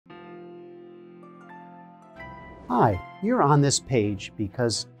Hi, you're on this page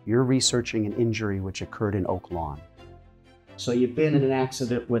because you're researching an injury which occurred in Oak Lawn. So you've been in an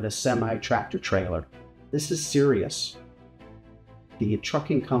accident with a semi-tractor trailer. This is serious. The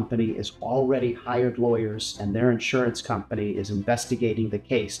trucking company has already hired lawyers and their insurance company is investigating the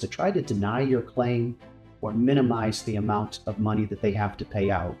case to try to deny your claim or minimize the amount of money that they have to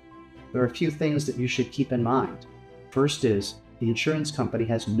pay out. There are a few things that you should keep in mind. First is, the insurance company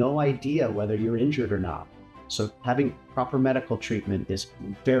has no idea whether you're injured or not. So having proper medical treatment is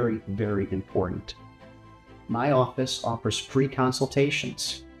very, very important. My office offers free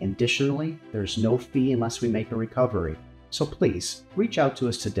consultations. Additionally, there's no fee unless we make a recovery. So please, reach out to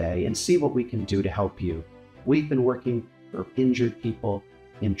us today and see what we can do to help you. We've been working for injured people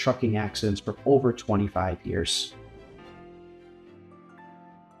in trucking accidents for over 25 years.